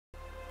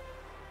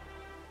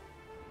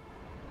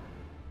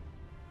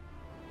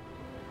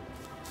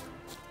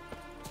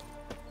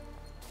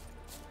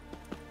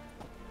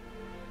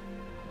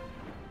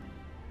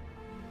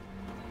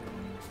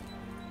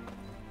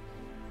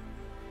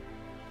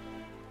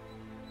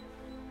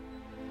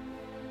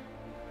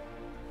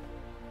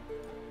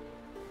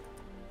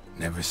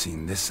Never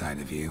seen this side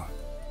of you.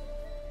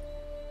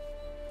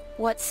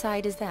 What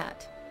side is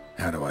that?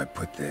 How do I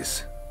put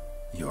this?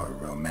 Your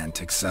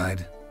romantic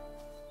side?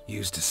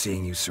 Used to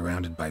seeing you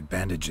surrounded by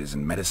bandages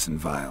and medicine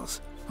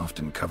vials,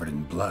 often covered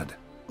in blood.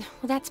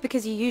 Well, that's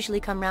because you usually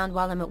come round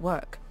while I'm at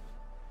work.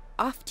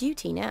 Off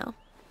duty now.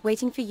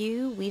 Waiting for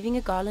you, weaving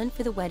a garland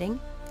for the wedding.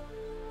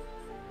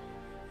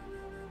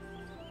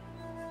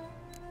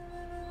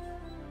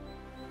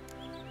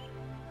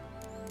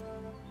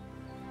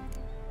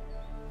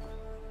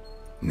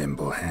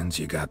 Nimble hands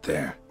you got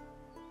there.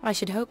 I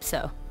should hope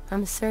so.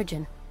 I'm a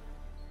surgeon.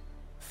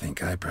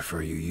 Think I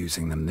prefer you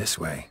using them this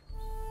way.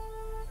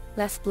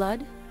 Less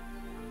blood?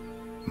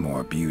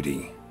 More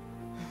beauty.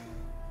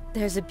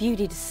 There's a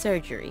beauty to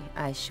surgery,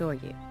 I assure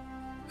you.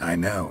 I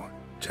know.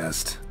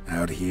 Just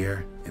out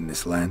here, in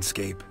this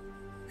landscape,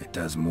 it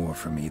does more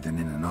for me than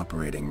in an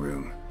operating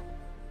room.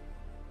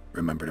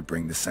 Remember to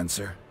bring the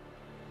sensor?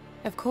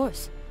 Of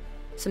course.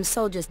 Some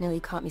soldiers nearly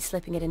caught me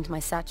slipping it into my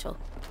satchel.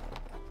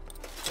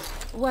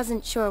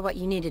 Wasn't sure what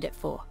you needed it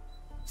for,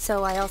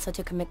 so I also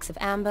took a mix of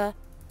amber,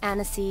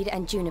 aniseed,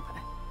 and juniper.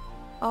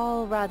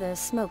 All rather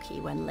smoky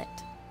when lit.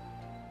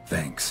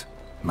 Thanks.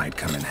 Might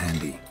come in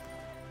handy.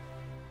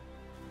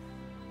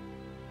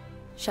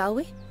 Shall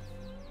we?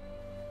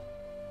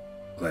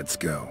 Let's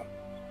go.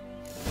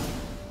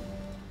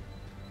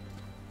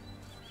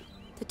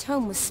 The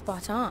tome was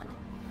spot on.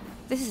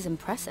 This is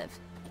impressive.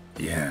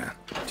 Yeah,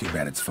 too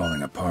bad it's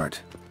falling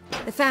apart.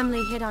 The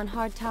family hit on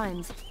hard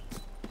times.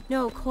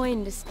 No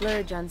coin to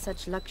splurge on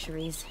such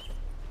luxuries.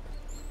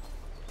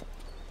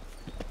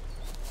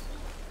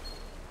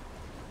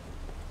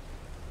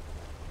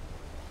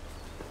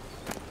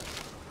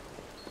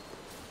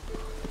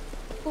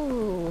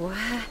 Ooh,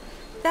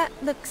 that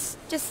looks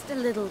just a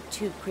little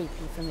too creepy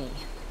for me.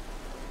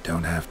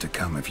 Don't have to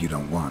come if you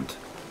don't want.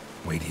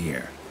 Wait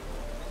here.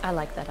 I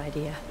like that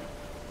idea.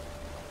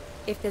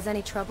 If there's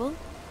any trouble,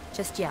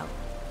 just yell.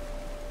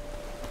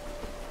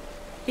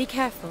 Be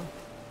careful.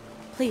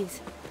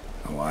 Please.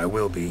 Oh, I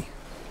will be.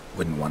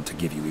 Wouldn't want to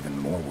give you even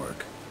more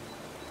work.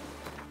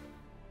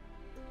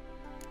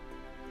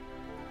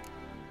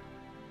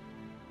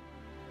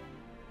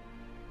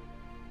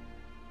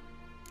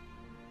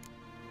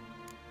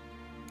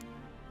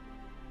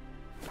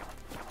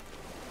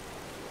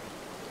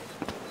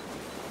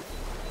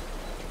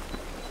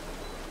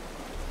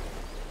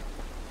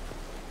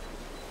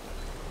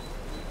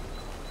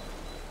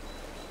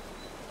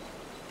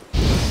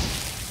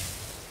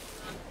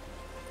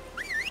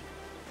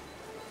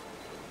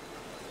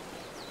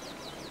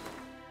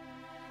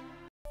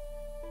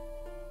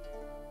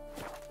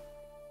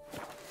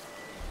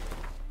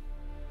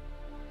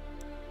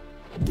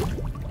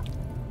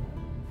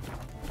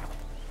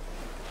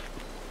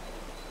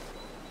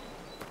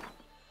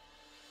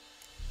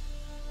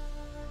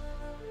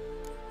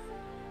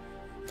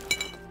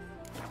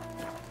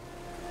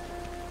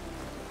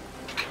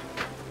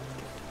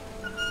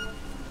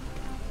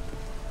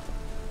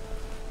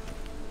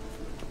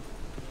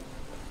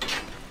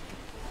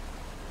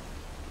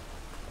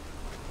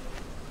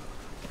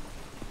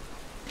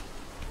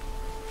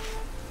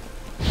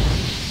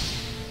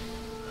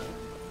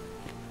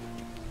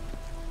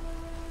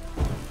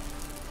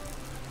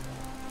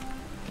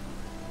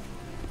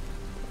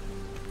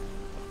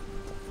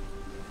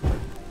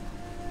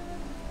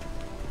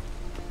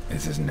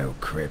 This is no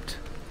crypt.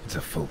 It's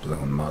a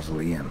full-blown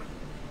mausoleum.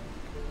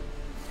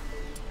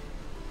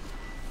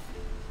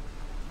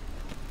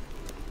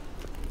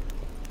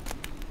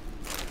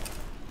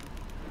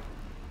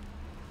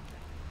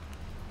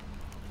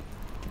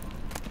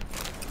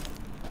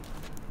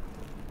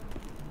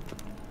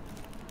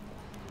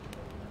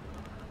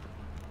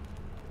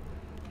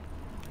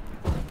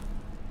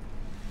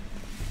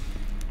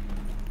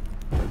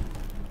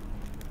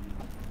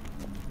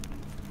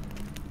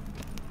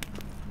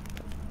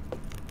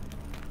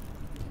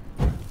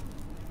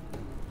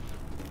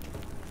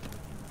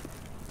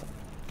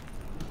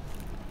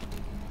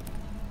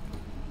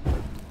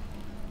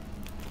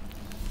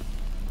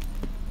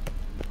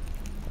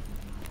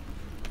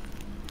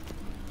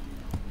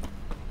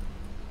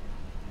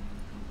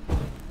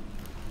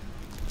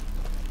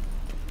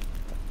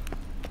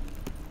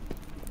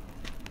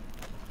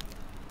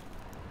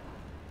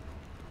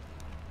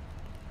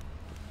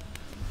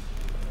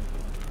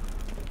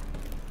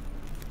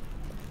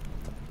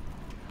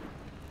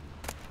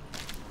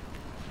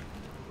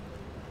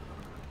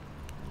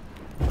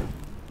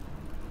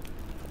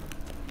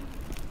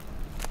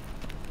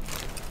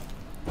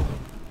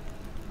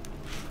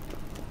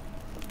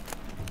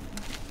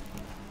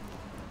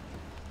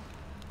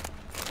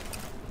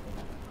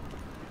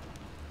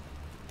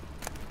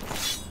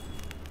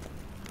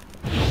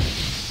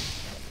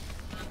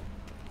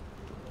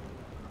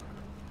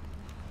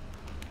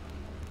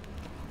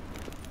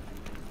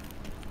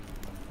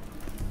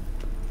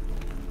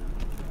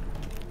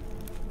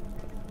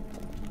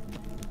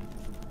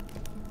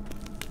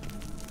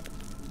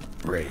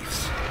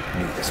 Wraiths.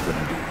 Knew this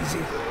wouldn't be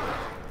easy.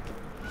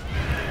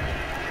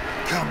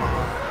 Come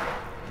on.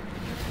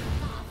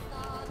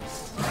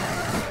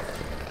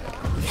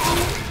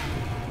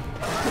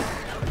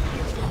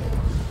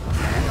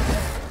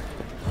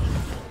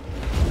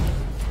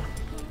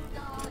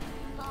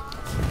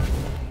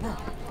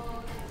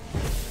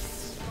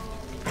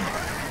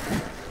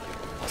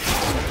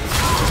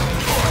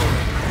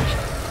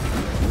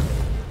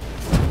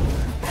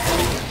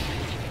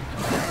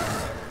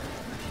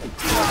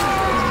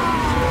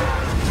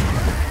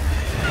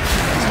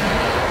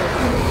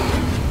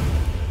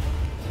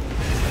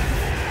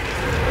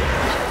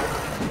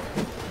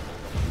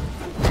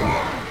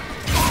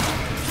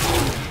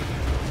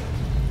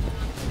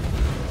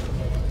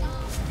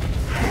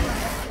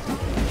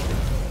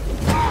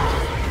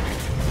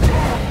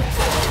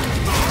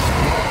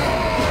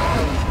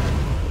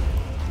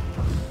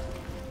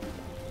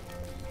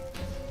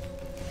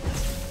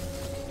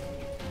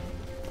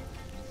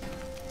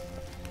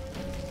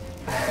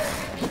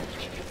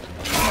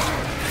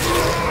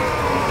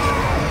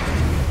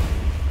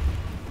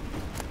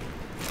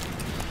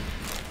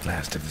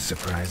 Last of the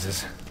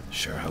surprises?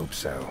 Sure hope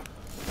so.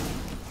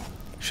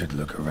 Should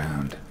look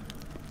around.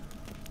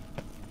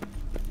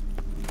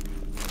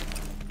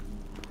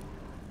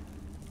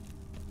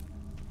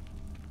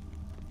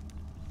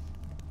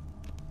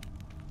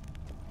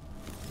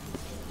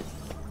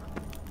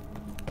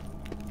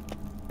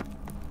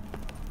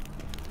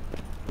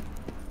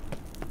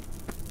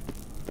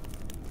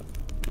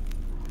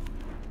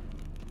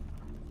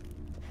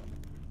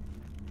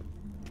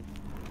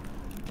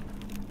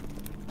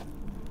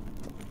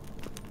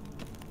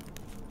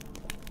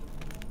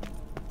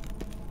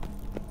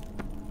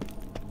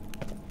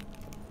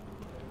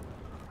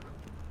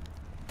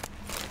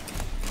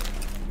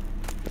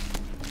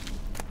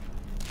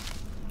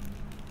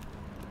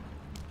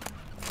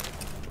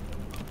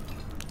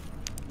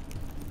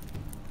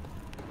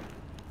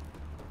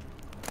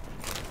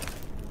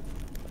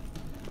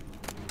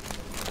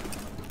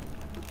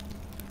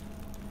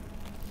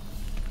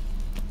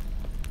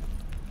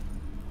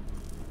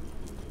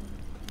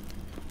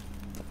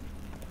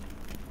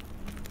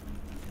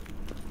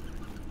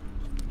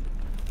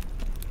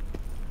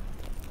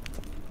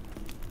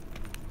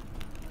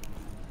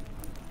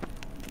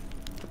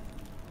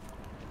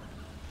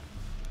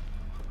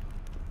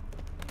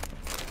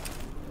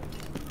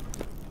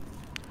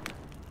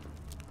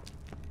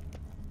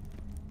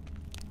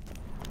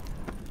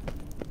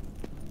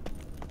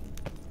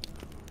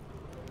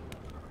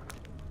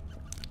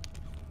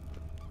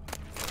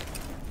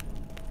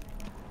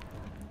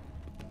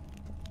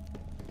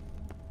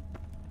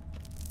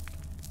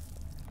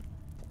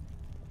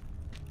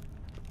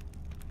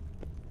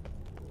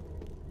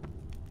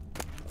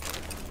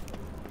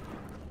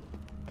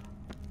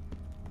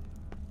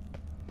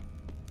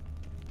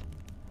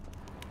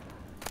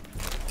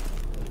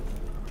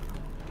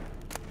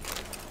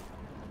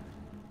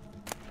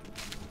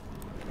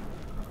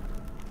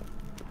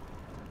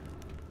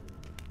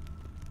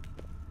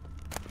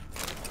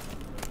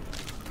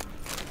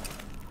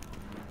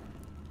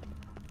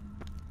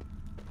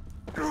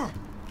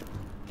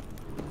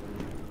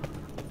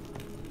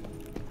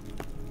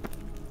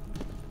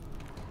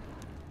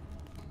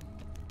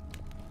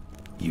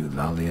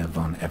 Eulalia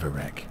von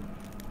Everec,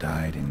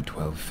 died in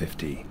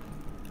 1250.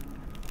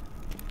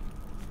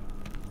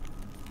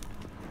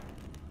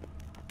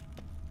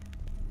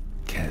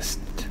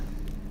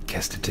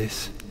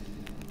 Kestatis?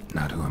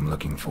 Not who I'm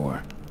looking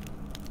for.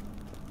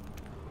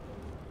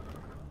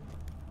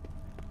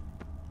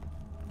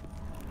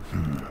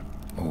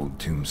 Old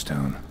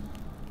tombstone.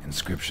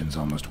 Inscription's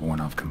almost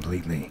worn off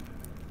completely.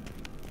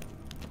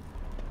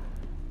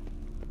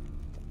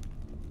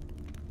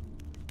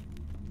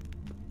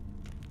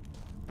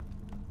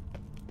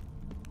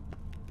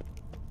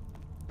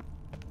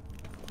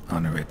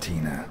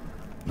 Honoratina,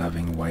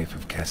 loving wife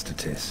of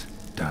Kestatis,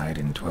 died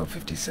in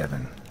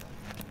 1257.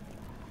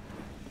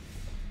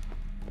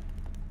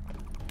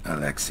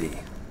 Alexei,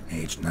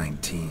 aged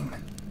 19,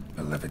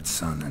 beloved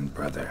son and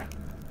brother.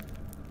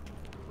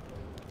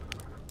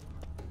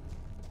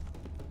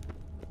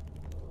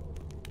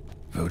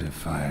 Votive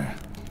fire,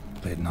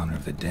 lit in honor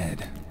of the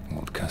dead,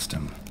 old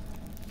custom.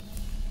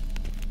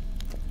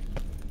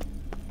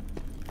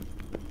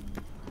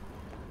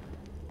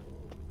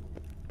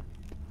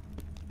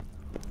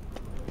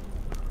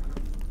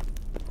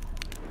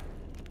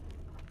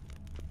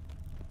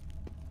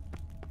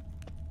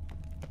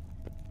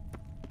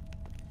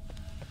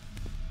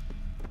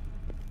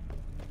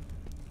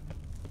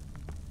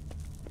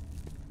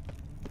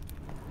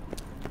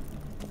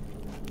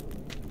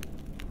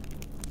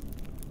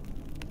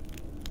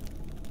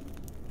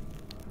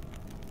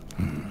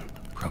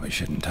 Probably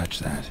shouldn't touch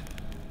that.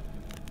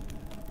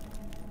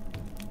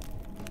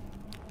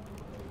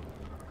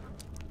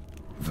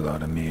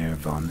 Vladimir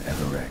von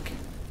Everec,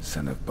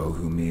 son of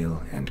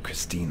Bohumil and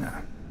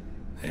Christina.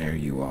 There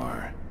you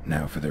are.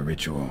 Now for the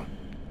ritual.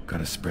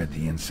 Gotta spread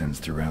the incense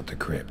throughout the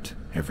crypt,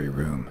 every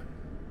room.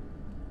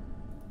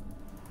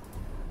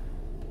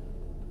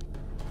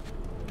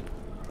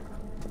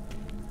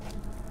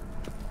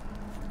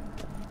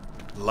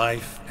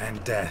 Life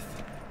and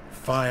death,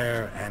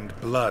 fire and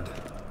blood.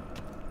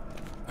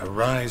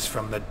 Arise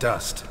from the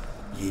dust,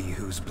 ye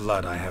whose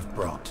blood I have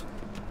brought.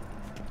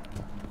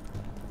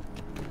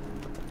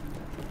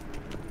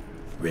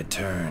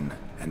 Return,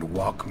 and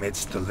walk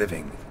midst the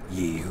living,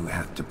 ye who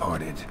hath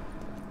departed.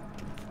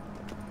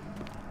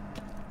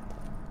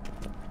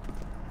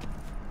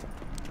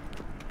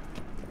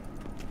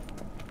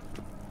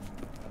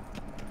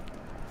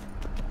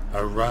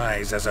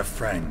 Arise as a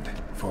friend,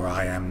 for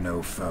I am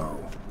no foe.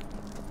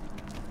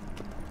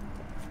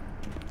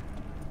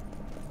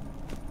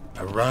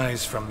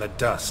 Arise from the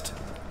dust,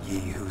 ye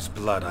whose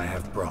blood I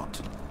have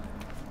brought.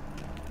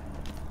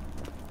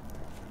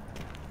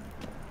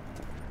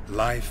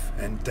 Life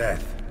and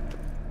death,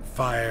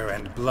 fire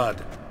and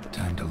blood.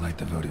 Time to light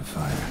the votive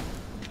fire.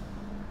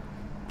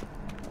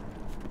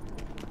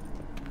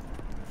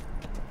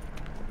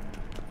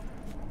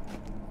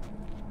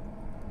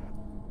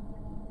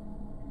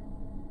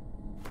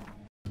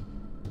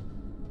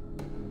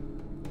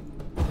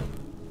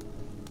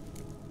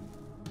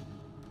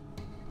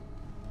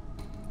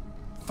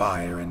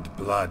 Fire and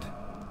blood,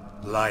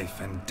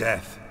 life and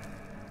death.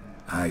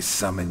 I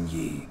summon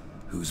ye,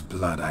 whose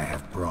blood I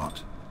have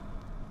brought.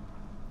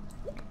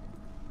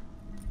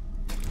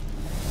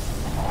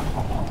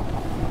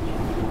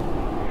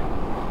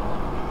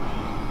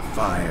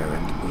 Fire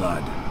and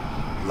blood,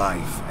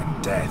 life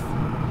and death.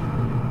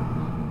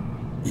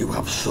 You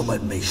have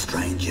summoned me,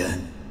 stranger.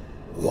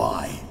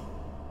 Why?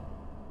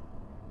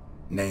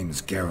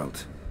 Name's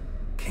Geralt.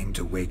 Came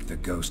to wake the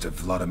ghost of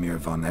Vladimir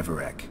von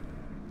Everec.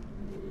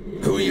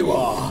 Who you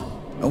are,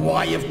 and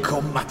why you've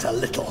come matter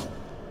little.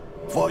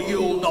 For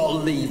you'll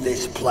not leave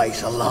this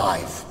place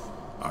alive.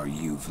 Are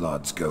you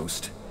Vlad's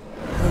ghost?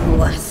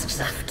 Who asks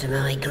after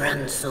my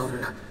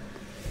grandson?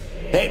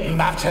 It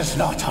matters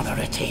not,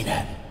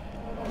 Honoratina.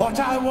 What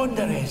I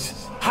wonder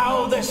is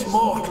how this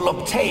mortal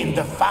obtained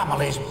the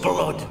family's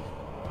blood.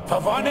 For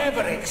von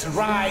Everec's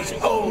rise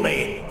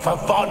only for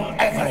von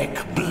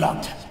Everec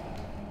blood.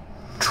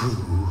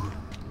 True.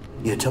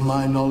 Yet to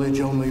my knowledge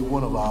only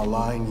one of our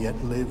line yet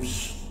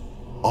lives.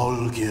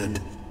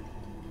 Olgierd.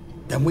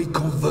 Then we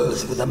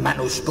converse with the man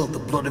who spilled the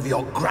blood of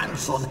your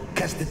grandson,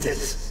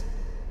 Kestitis.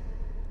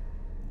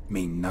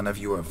 Mean none of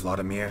you are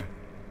Vladimir?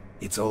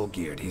 It's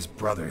Olgierd, his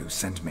brother, who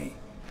sent me.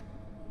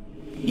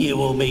 You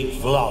will meet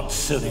Vlad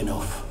soon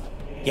enough.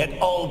 Yet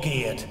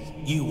Olgierd,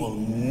 you will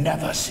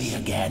never see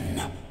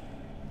again.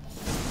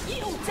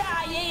 You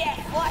die here,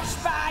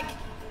 flashbag!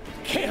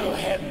 Kill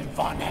him,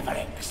 von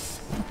Everec.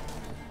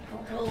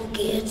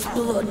 Olgierd's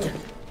blood.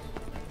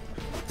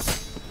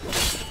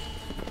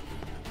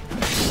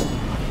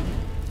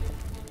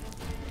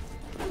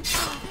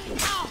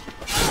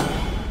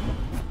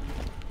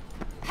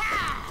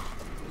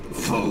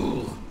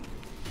 Fool.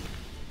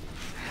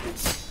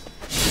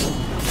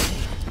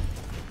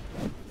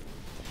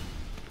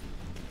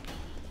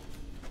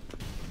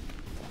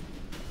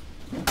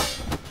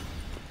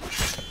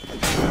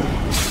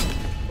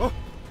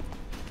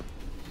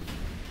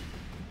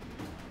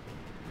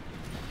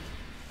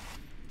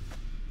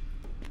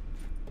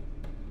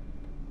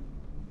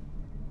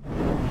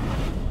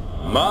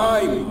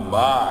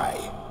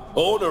 My.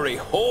 Ornery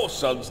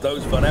whoresons,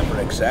 those von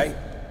Everecs, eh?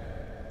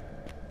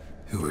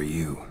 Who are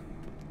you?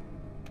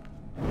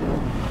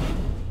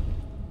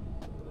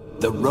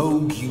 The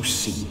rogue you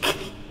seek.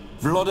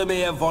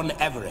 Vladimir von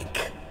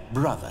Everec,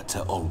 brother to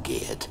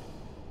Olgierd.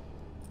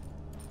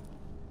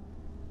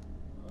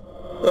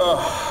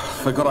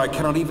 Forgot I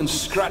cannot even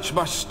scratch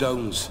my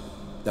stones.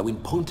 Though in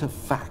point of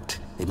fact,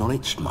 they've not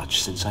itched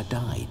much since I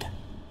died.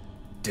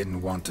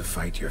 Didn't want to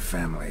fight your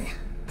family.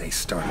 They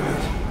started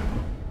it.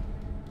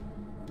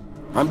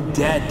 I'm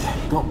dead,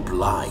 not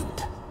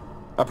blind.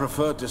 I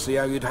preferred to see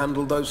how you'd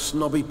handle those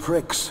snobby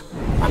pricks.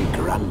 And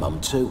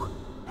Grandmum too.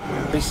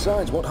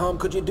 Besides, what harm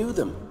could you do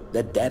them?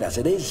 They're dead as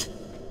it is.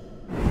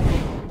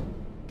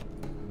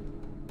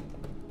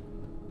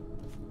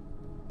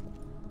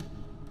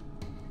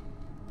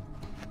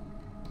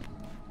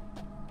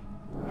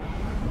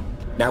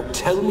 Now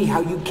tell me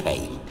how you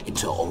came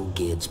into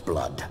Olgierd's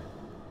blood.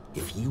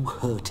 If you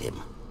hurt him,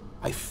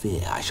 I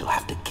fear I shall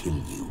have to kill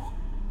you.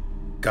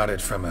 Got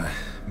it from a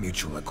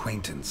mutual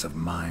acquaintance of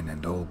mine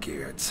and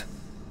Olgierd's.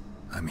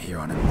 I'm here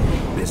on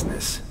important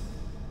business.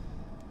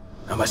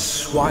 I'm a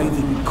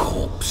swithing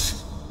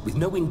corpse, with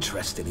no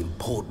interest in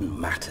important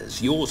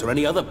matters, yours or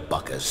any other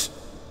buggers.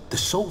 The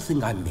sole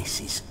thing I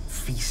miss is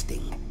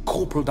feasting,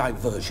 corporal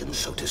diversion,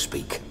 so to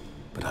speak.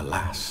 But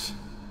alas...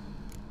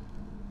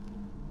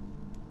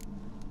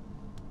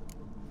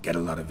 Get a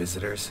lot of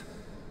visitors?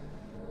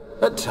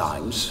 At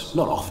times,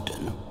 not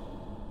often.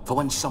 For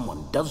when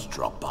someone does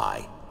drop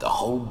by, the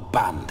whole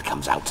band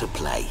comes out to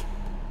play.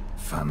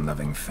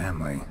 Fun-loving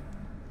family.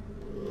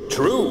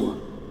 True.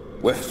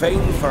 We're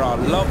famed for our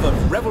love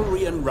of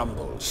revelry and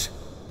rumbles.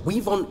 We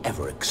von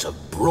Everecs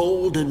have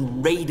brawled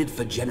and raided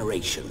for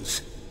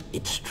generations.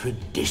 It's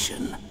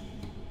tradition.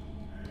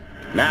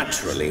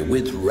 Naturally,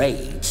 with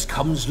raids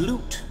comes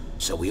loot,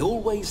 so we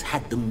always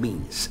had the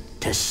means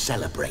to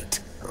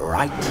celebrate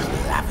right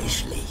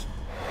lavishly.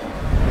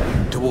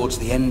 Towards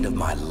the end of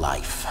my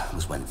life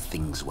was when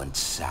things went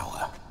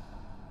sour.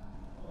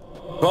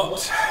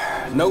 But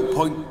no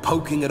point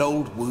poking at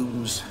old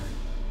wounds.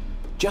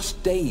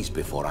 Just days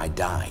before I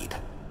died,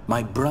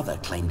 my brother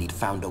claimed he'd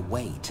found a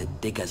way to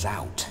dig us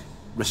out,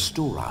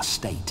 restore our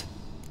state.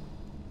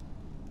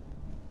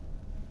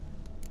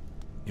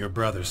 Your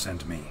brother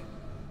sent me.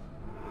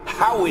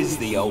 How is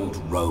the old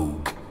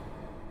rogue?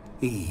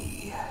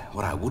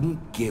 What I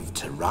wouldn't give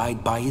to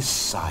ride by his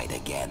side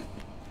again.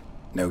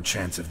 No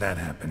chance of that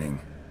happening.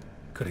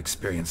 Could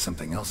experience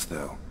something else,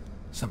 though.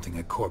 Something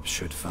a corpse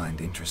should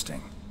find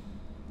interesting.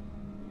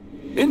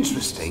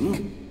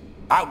 Interesting?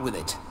 Out with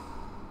it.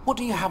 What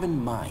do you have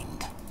in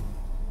mind?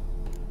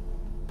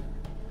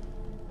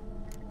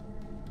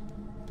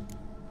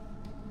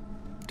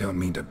 Don't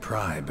mean to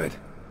pry, but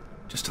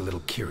just a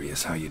little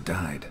curious how you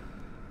died.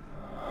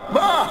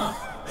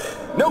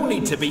 No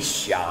need to be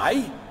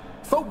shy.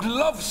 Folk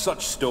love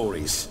such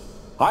stories.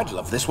 I'd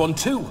love this one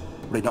too,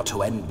 were it not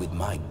to end with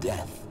my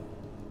death.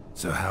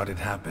 So how'd it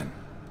happen?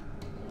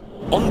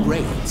 On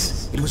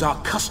raids, it was our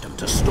custom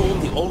to storm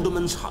the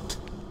alderman's hut,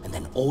 and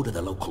then order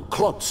the local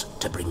clods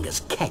to bring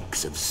us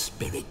kegs of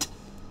spirit.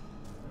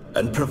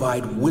 And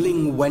provide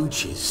willing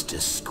wenches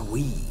to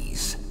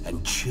squeeze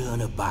and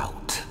churn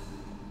about.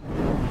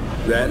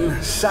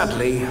 Then,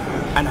 sadly,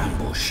 an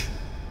ambush.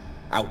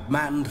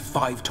 Outmanned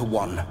 5 to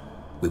 1.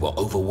 We were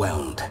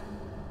overwhelmed.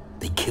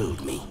 They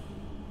killed me.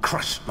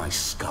 Crushed my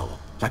skull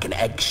like an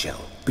eggshell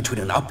between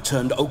an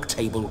upturned oak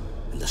table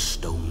and the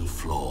stone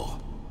floor.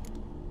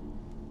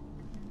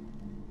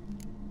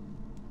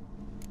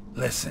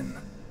 Listen,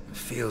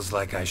 feels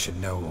like I should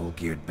know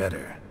Olgierd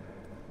better.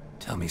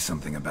 Tell me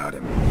something about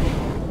him.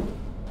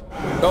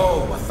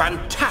 Oh, a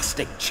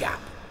fantastic chap.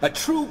 A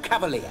true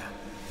cavalier.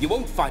 You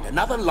won't find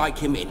another like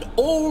him in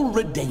all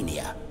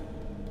Redania.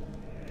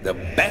 The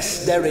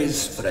best there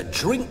is for a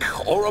drink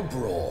or a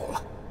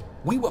brawl.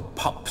 We were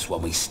pups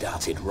when we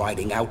started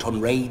riding out on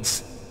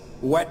raids.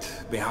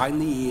 Wet behind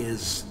the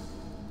ears.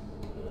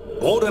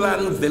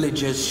 Borderland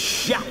villagers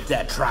shat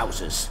their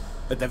trousers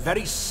at the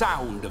very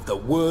sound of the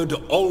word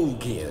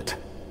Olgierd.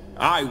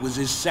 I was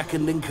his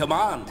second in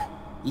command,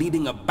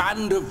 leading a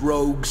band of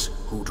rogues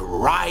who'd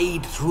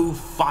ride through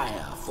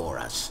fire for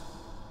us.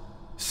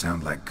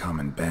 Sound like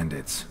common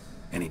bandits.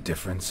 Any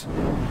difference?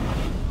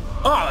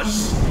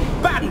 Us?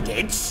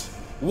 Bandits?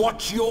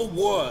 Watch your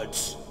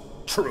words.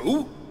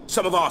 True,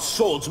 some of our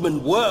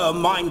swordsmen were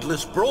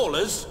mindless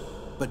brawlers,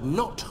 but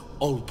not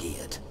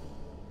Olgierd.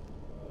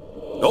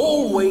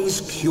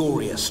 Always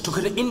curious, took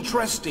an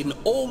interest in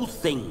all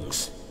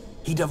things.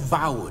 He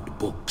devoured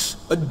books,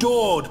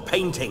 adored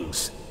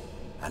paintings,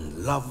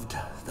 and loved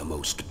the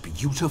most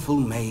beautiful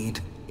maid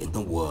in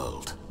the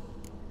world.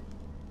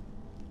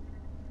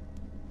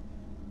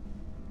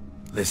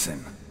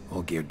 Listen,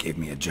 Olgierd gave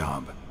me a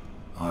job.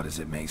 Odd as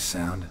it may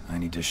sound, I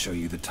need to show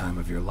you the time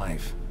of your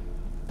life.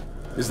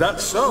 Is that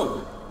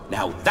so?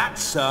 Now that,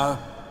 sir,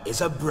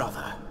 is a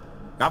brother.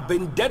 I've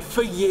been dead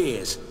for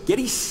years, yet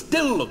he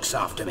still looks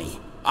after me,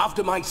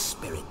 after my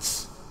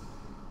spirits.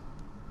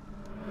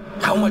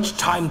 How much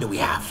time do we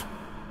have?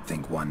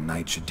 Think one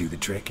night should do the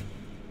trick?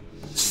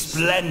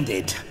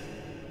 Splendid.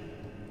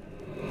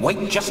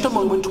 Wait just a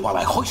moment while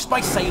I hoist my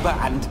saber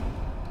and...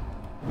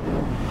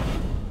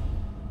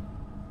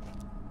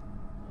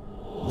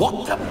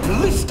 What the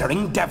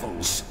blistering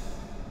devils?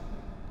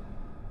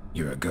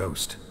 You're a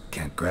ghost.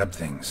 Can't grab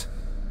things.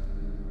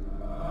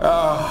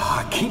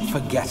 I keep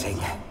forgetting.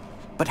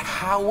 But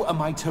how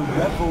am I to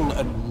revel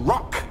and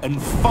rock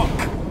and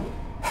fuck?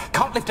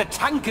 Can't lift a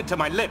tankard to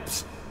my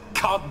lips.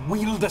 Can't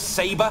wield a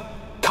saber.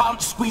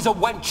 Can't squeeze a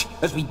wench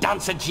as we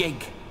dance a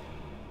jig.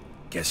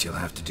 Guess you'll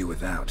have to do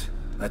without.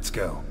 Let's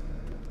go.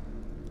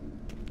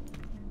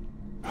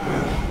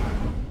 I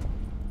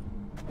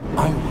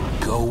will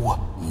go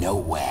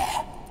nowhere.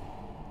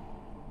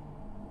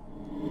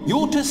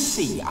 You're to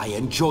see I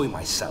enjoy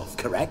myself,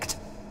 correct?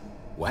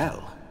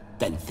 Well,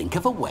 then think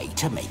of a way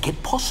to make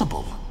it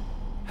possible.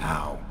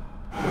 How?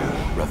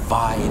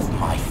 Revive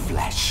my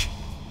flesh.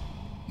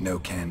 No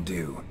can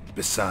do.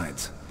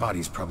 Besides,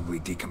 body's probably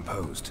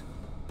decomposed.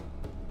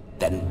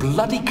 Then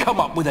bloody come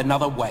up with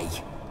another way.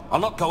 I'll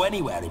not go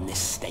anywhere in this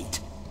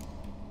state.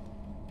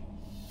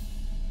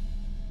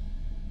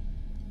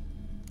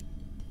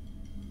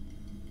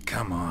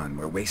 Come on,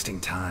 we're wasting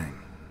time.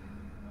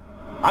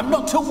 I'm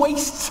not to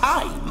waste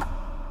time!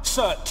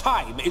 Sir,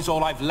 time is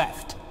all I've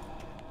left.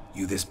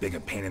 You this big a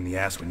pain in the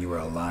ass when you were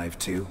alive,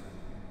 too?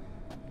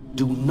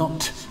 Do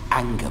not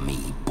anger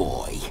me,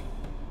 boy.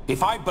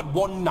 If I've but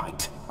one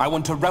night, I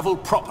want to revel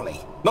properly,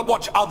 not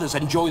watch others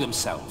enjoy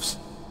themselves.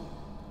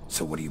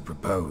 So what do you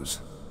propose?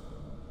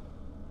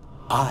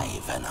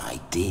 I've an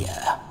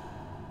idea.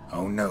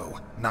 Oh no,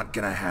 not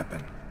gonna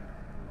happen.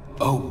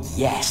 Oh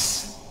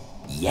yes.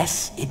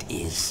 Yes, it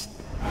is.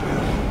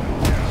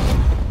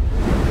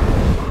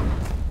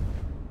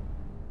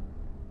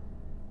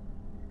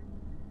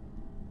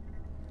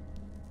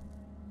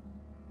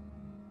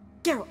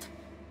 Geralt,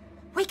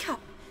 wake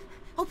up!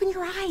 Open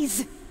your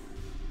eyes!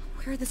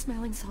 Where are the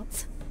smelling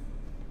salts?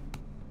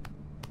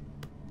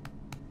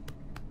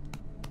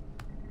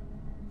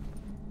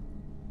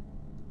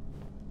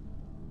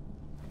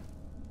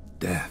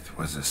 Death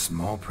was a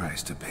small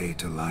price to pay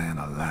to lie on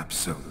a lap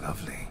so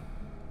lovely,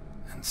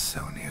 and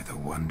so near the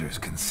wonders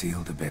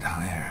concealed a bit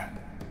higher.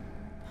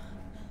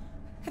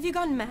 Have you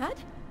gone mad?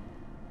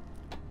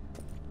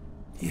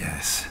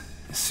 Yes,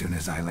 as soon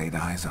as I laid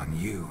eyes on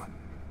you,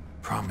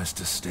 promise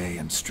to stay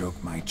and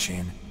stroke my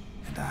chin,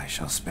 and I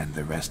shall spend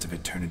the rest of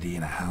eternity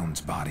in a hound's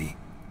body,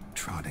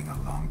 trotting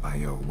along by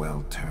your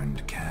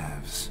well-turned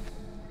calves.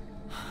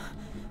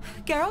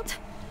 Geralt?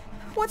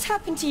 What's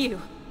happened to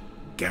you?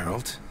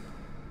 Geralt?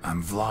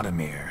 I'm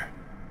Vladimir.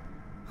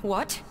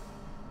 What?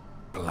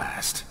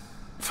 Blast.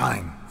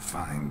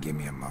 Fine, give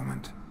me a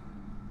moment.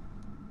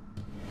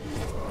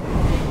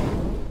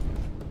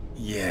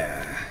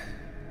 Yeah,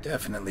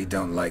 definitely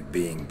don't like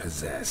being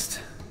possessed.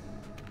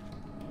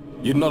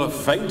 You'd not have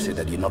fainted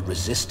had you not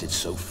resisted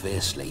so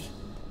fiercely.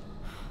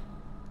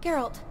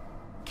 Geralt,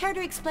 care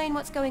to explain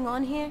what's going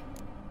on here?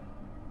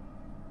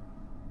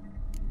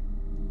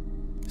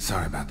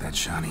 Sorry about that,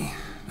 Shani.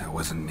 That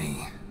wasn't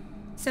me.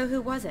 So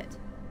who was it?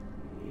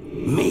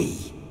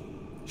 Me.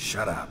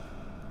 Shut up.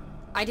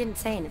 I didn't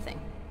say anything.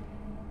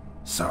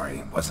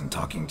 Sorry, wasn't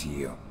talking to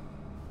you.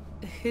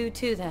 Who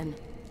to then?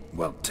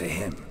 Well, to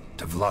him.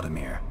 To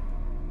Vladimir.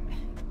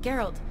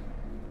 Geralt,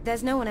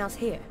 there's no one else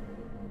here.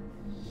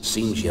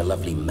 Seems your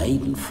lovely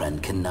maiden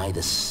friend can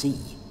neither see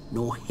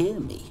nor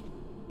hear me.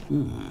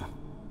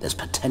 There's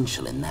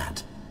potential in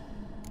that.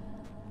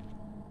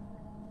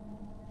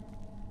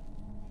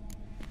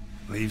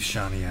 Leave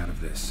Shani out of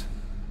this.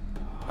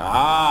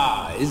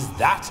 Ah, is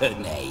that her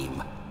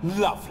name?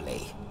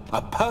 Lovely.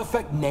 A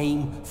perfect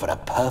name for a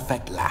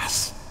perfect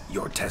lass.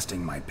 You're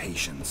testing my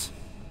patience.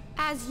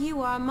 As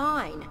you are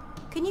mine.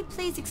 Can you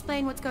please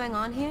explain what's going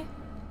on here?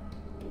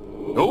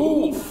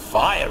 Oh,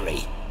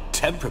 fiery.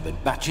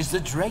 Temperament matches the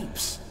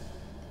drapes.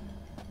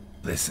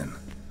 Listen,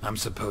 I'm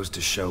supposed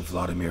to show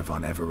Vladimir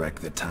von Everec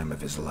the time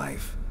of his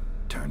life.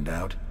 Turned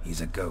out,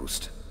 he's a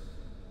ghost.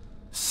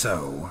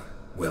 So,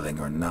 willing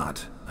or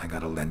not, I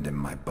gotta lend him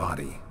my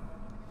body.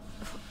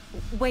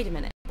 Wait a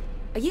minute.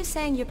 Are you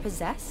saying you're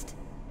possessed?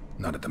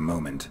 Not at the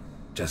moment.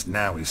 Just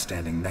now he's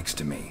standing next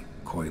to me,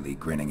 coyly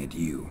grinning at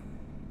you.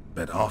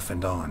 But off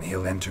and on,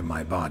 he'll enter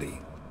my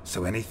body.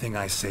 So anything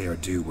I say or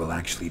do will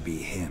actually be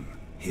him.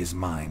 His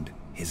mind,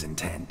 his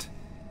intent.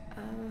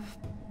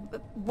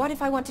 But what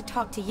if I want to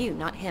talk to you,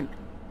 not him?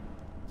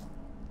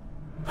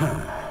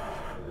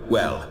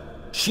 Well,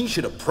 she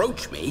should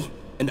approach me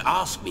and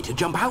ask me to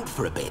jump out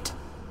for a bit.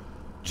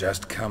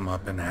 Just come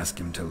up and ask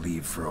him to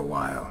leave for a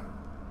while.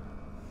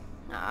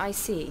 I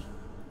see.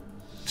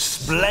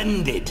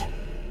 Splendid!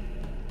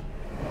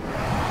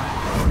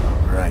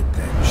 Right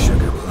then,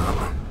 Sugar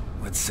Plum.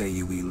 What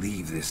say we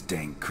leave this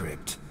dank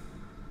crypt?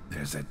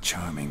 There's a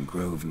charming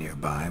grove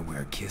nearby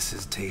where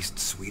kisses taste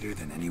sweeter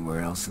than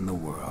anywhere else in the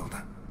world.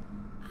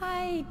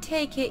 I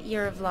take it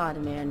you're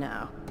Vladimir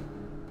now.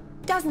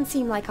 Doesn't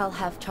seem like I'll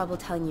have trouble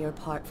telling you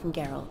apart from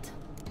Geralt.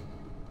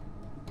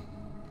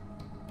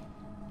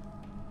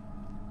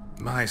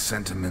 My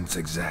sentiments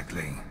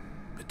exactly.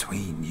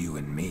 Between you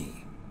and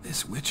me,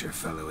 this Witcher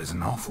fellow is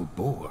an awful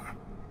bore.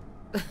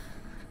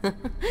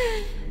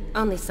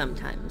 Only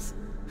sometimes.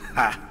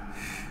 Ha!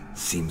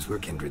 Seems we're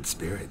kindred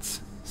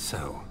spirits.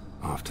 So,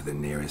 off to the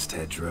nearest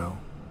hedgerow?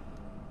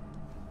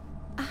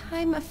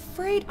 I'm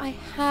afraid I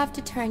have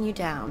to turn you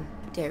down,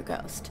 dear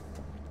ghost.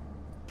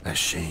 A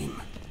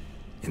shame.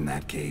 In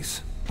that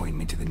case, point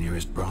me to the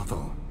nearest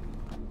brothel.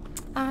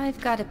 I've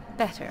got a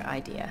better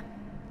idea.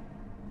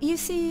 You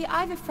see,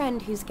 I've a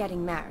friend who's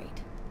getting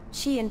married.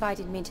 She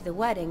invited me to the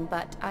wedding,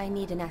 but I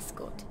need an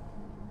escort.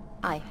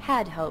 I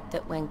had hoped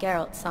that when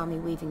Geralt saw me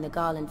weaving the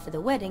garland for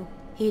the wedding,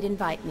 he'd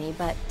invite me,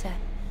 but,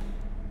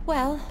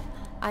 well,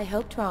 I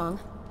hoped wrong.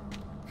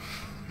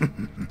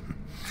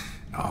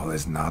 All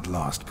is not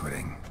lost,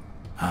 Pudding.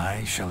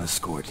 I shall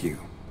escort you.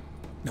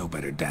 No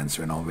better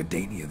dancer in all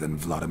Redania than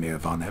Vladimir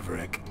von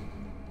Everec.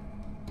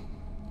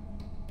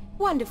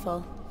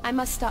 Wonderful. I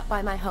must stop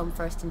by my home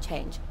first and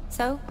change,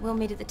 so we'll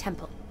meet at the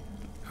temple.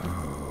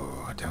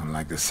 Oh, I don't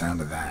like the sound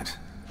of that.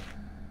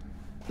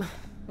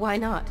 Why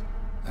not?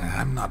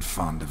 I'm not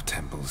fond of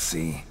temples,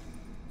 see?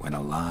 When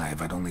alive,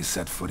 I'd only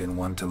set foot in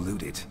one to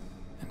loot it.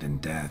 And in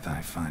death,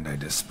 I find I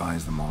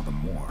despise them all the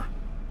more.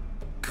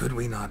 Could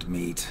we not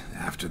meet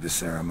after the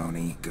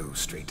ceremony, go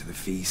straight to the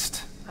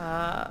feast?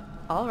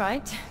 All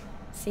right.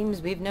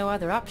 Seems we've no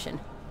other option.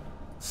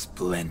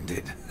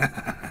 Splendid.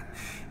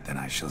 Then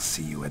I shall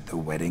see you at the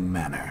wedding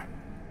manor.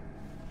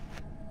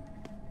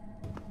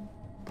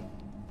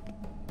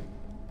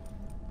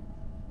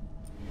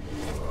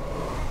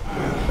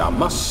 I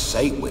must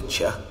say,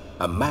 Witcher,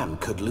 a man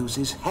could lose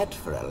his head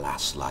for a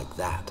lass like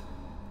that.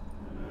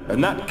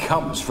 And that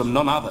comes from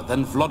none other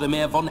than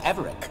Vladimir von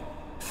Everec,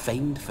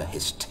 famed for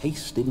his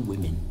taste in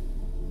women.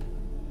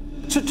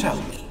 So tell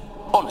me,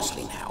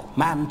 honestly now,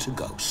 man to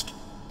ghost,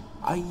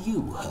 are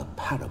you her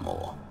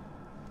paramour?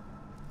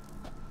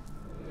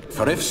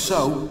 For if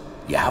so,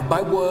 you have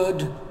my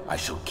word, I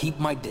shall keep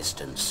my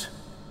distance.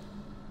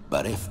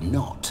 But if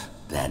not,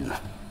 then...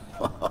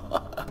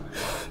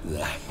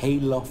 the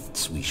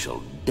haylofts we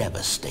shall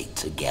devastate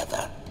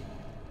together.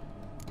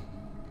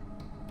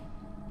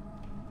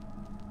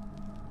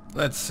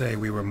 Let's say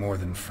we were more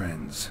than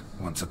friends,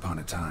 once upon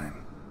a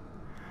time.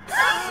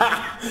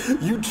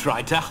 You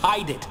tried to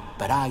hide it,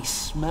 but I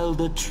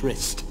smelled a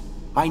tryst.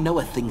 I know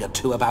a thing or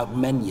two about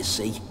men, you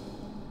see.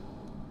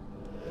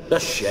 A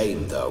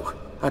shame, though.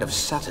 I'd have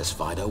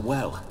satisfied her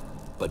well,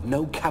 but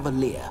no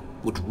cavalier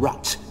would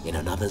rot in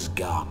another's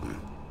garden.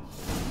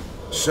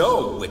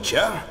 So,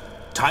 Witcher,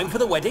 time for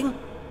the wedding?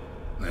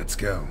 Let's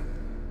go.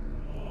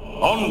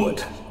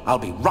 Onward! I'll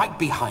be right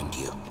behind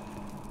you.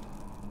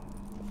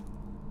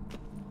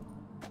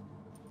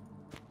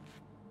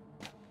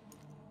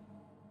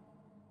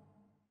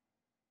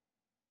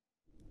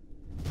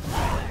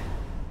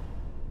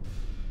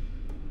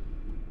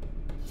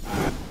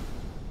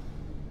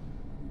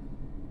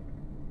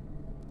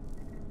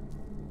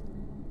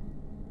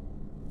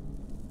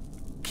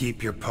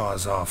 Keep your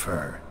paws off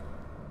her.